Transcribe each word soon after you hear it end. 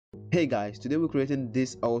Hey guys, today we're creating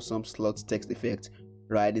this awesome slot text effect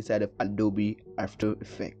right inside of Adobe After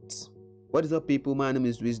Effects. What is up people, my name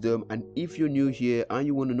is Wisdom, and if you're new here and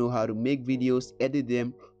you want to know how to make videos, edit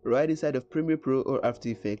them right inside of Premiere Pro or After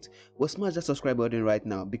Effects, well, smash that subscribe button right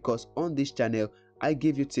now, because on this channel I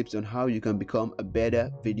give you tips on how you can become a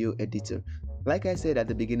better video editor. Like I said at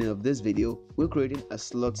the beginning of this video, we're creating a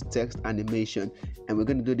slot text animation, and we're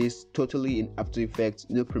going to do this totally in After Effects,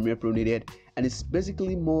 no Premiere Pro needed, and it's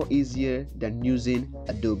basically more easier than using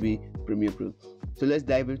Adobe Premiere Pro. So let's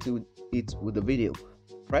dive into it with the video.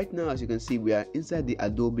 Right now, as you can see, we are inside the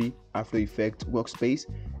Adobe After Effects workspace,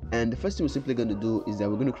 and the first thing we're simply going to do is that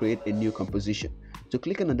we're going to create a new composition. So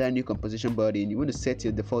click on that new composition button. You want to set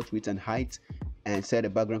your default width and height and set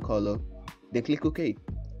a background color, then click OK.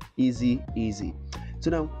 Easy.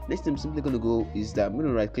 So now next thing I'm simply going to go is that I'm going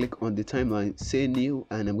to right click on the timeline, say new,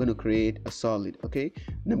 and I'm going to create a solid. Okay,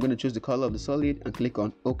 and I'm going to choose the color of the solid and click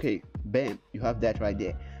on OK. Bam, you have that right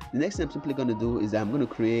there. The next thing I'm simply going to do is that I'm going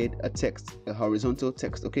to create a text, a horizontal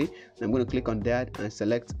text. Okay, and I'm going to click on that and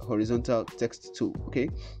select horizontal text tool.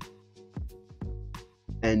 Okay,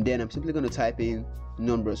 and then I'm simply going to type in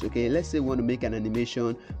numbers. Okay, let's say we want to make an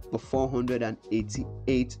animation for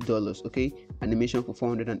 $488. Okay, animation for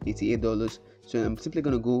 $488. So I'm simply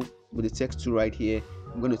going to go with the text tool right here.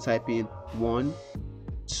 I'm going to type in 1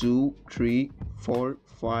 2 3 4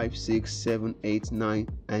 5 6 7 8 9,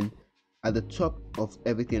 and at the top of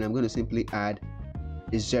everything I'm going to simply add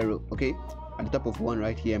a 0. Okay, at the top of 1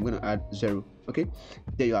 right here I'm going to add 0. Okay,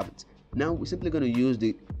 there you have it. Now we're simply going to use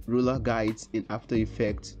the ruler guides in After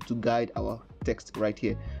Effects to guide our text right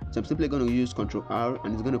here. So I'm simply going to use Ctrl R,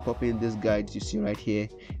 and it's going to pop in this guide you see right here,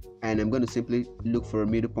 and I'm going to simply look for a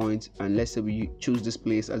middle point, and let's say we choose this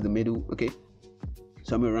place as the middle. Okay,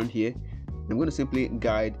 somewhere around here. I'm going to simply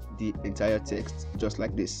guide the entire text just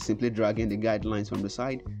like this, simply dragging the guidelines from the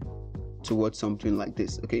side towards something like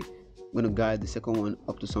this. Okay, I'm going to guide the second one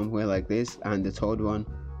up to somewhere like this, and the third one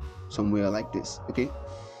somewhere like this. Okay,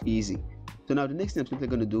 easy. So now the next thing I'm simply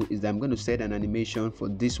going to do is that I'm going to set an animation for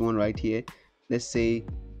this one right here. Let's say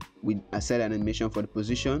I set an animation for the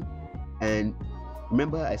position, and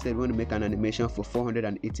remember I said we want to make an animation for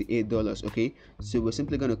 $488. Okay, so we're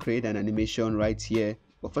simply going to create an animation right here.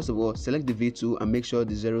 But first of all, select the V tool and make sure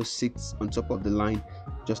the 0 sits on top of the line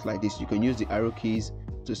just like this. You can use the arrow keys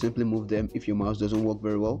to simply move them if your mouse doesn't work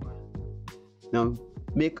very well. Now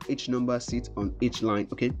make each number sit on each line.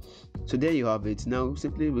 Okay, so there you have it. Now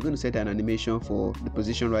simply we're going to set an animation for the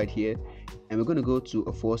position right here, and we're going to go to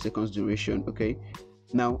a 4 seconds duration. Okay,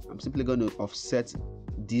 now I'm simply going to offset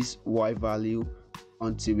this Y value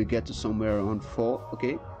until we get to somewhere around 4.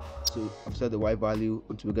 Okay, so offset the Y value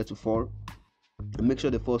until we get to 4, and make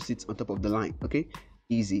sure the 4 sits on top of the line. Okay,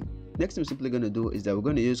 easy. Next thing we're simply going to do is that we're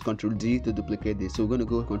going to use Ctrl D to duplicate this. So we're going to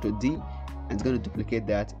go Ctrl D, and it's going to duplicate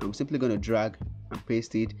that, and I'm simply going to drag and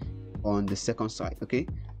paste it on the second side. Okay,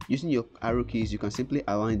 using your arrow keys you can simply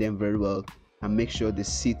align them very well and make sure they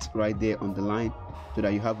sit right there on the line so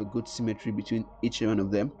that you have a good symmetry between each one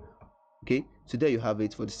of them. Okay, so there you have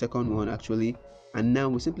it for the second one actually. And now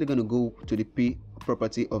we're simply going to go to the P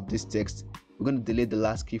property of this text. We're going to delete the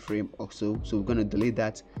last keyframe also, so we're going to delete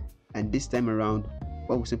that. And this time around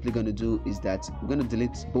what we're simply going to do is that we're going to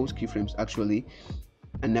delete both keyframes actually,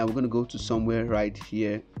 and now we're going to go to somewhere right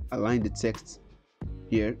here, align the text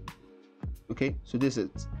here. Okay, so this is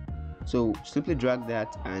it. So simply drag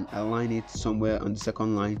that and align it somewhere on the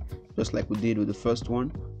second line just like we did with the first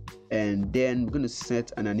one, and then we're going to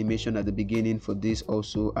set an animation at the beginning for this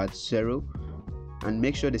also at 0, and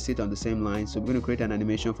make sure they sit on the same line. So we're going to create an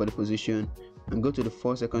animation for the position and go to the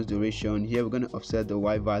 4 seconds duration. Here we're going to offset the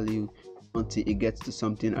Y value until it gets to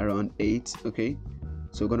something around 8. Okay,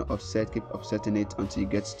 so we're going to keep offsetting it until it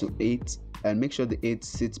gets to 8, and make sure the 8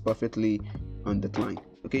 sits perfectly on that line.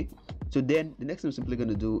 Okay, so then the next thing we're simply going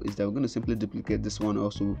to do is that we're going to simply duplicate this one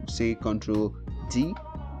also, say Ctrl D.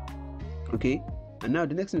 Okay, and now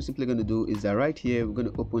the next thing we're simply going to do is that right here we're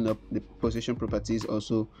going to open up the position properties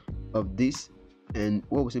also of this, and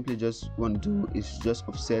what we simply just want to do is just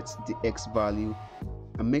offset the X value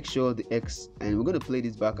and make sure the X, and we're going to play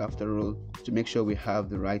this back after all to make sure we have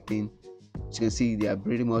the right thing. As you can see, they are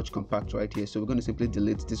pretty much compact right here, so we're going to simply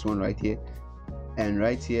delete this one right here, and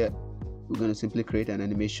right here we're going to simply create an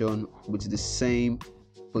animation with the same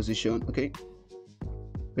position. Okay,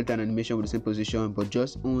 create an animation with the same position, but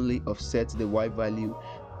just only offset the Y value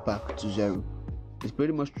back to 0. It's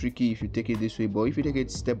pretty much tricky if you take it this way, but if you take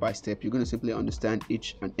it step by step you're going to simply understand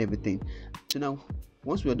each and everything. So now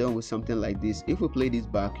once we're done with something like this, if we play this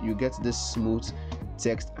back, you get this smooth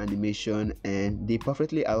text animation, and they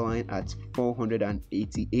perfectly align at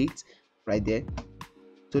 488 right there.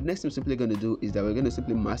 So the next thing we're simply going to do is that we're going to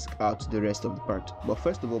simply mask out the rest of the part. But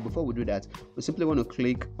first of all, before we do that, we simply want to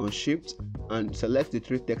click on Shift and select the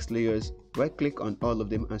 3 text layers. Right click on all of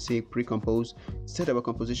them and say pre-compose. Set our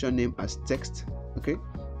composition name as text. Okay,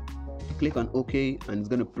 click on OK and it's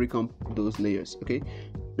going to pre-comp those layers. Okay,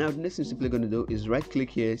 now the next thing we're simply going to do is right click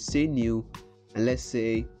here, say new, and let's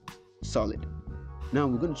say solid. Now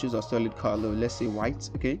we're going to choose our solid color, let's say white.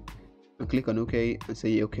 Okay, and click on OK and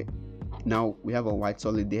say OK. Now we have a white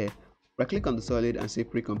solid there. Right click on the solid and say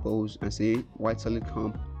pre-compose and say white solid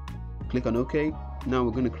comp. Click on OK. Now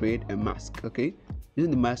we're going to create a mask. Okay,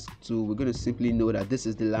 using the mask tool, we're going to simply know that this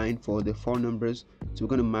is the line for the 4 numbers, so we're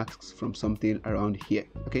going to mask from something around here.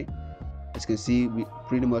 Okay, as you can see, we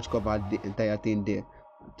pretty much covered the entire thing there.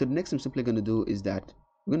 So the next thing I'm simply going to do is that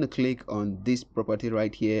we're going to click on this property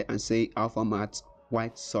right here and say alpha matte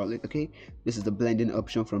white solid. Okay, this is the blending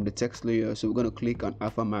option from the text layer, so we're going to click on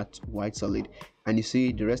alpha matte white solid, and you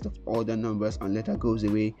see the rest of all the numbers and letter goes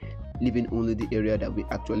away, leaving only the area that we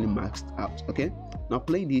actually maxed out. Okay, now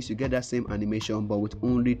playing this, you get that same animation but with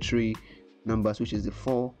only 3 numbers, which is the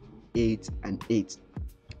 4, 8 and 8.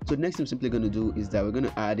 So the next thing I'm simply going to do is that we're going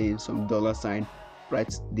to add in some $sign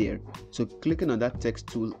right there. So clicking on that text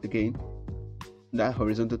tool again, that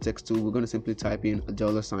horizontal text tool, we're going to simply type in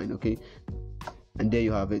a $sign. Okay, and there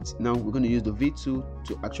you have it. Now we're going to use the V2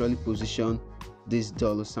 to actually position this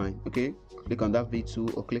 $sign. Okay, click on that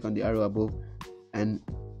V2 or click on the arrow above and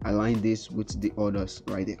align this with the others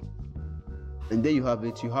right there, and there you have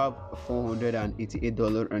it. You have a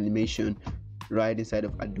 $488 animation right inside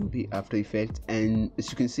of Adobe After Effects, and as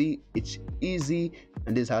you can see, it's easy,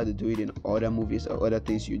 and this is how they do it in other movies or other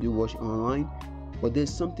things you do watch online. But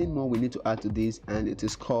there's something more we need to add to this, and it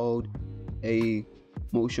is called a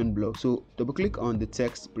motion blur. So double click on the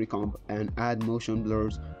text pre-comp and add motion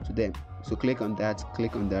blurs to them. So click on that,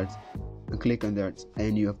 click on that, and click on that,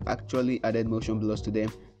 and you have actually added motion blurs to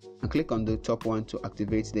them. And click on the top one to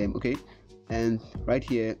activate them. Okay, and right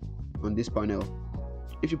here on this panel,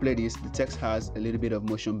 if you play this, the text has a little bit of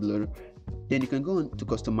motion blur. Then you can go on to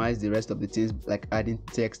customize the rest of the things, like adding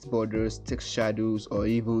text borders, text shadows, or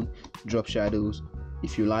even drop shadows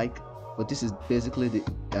if you like. But this is basically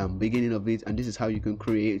the beginning of it, and this is how you can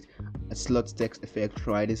create a slot text effect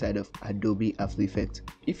right inside of Adobe After Effects.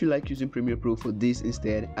 If you like using Premiere Pro for this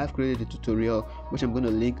instead, I've created a tutorial which I'm going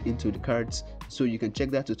to link into the cards, so you can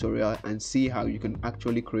check that tutorial and see how you can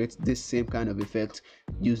actually create this same kind of effect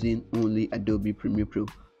using only Adobe Premiere Pro.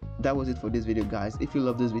 That was it for this video, guys. If you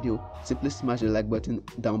love this video, simply smash the like button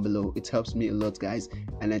down below. It helps me a lot, guys,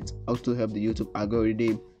 and it also helps the YouTube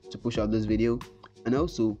algorithm to push out this video. And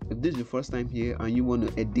also, if this is your first time here and you want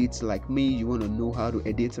to edit like me, you want to know how to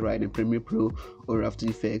edit right in Premiere Pro or After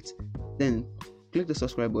Effects, then click the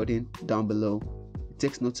subscribe button down below. It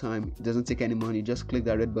takes no time, it doesn't take any money. Just click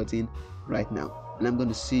that red button right now, and I'm going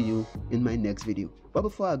to see you in my next video. But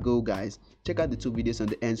before I go, guys, check out the 2 videos on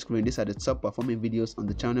the end screen. These are the top performing videos on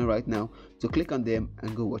the channel right now, so click on them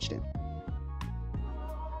and go watch them.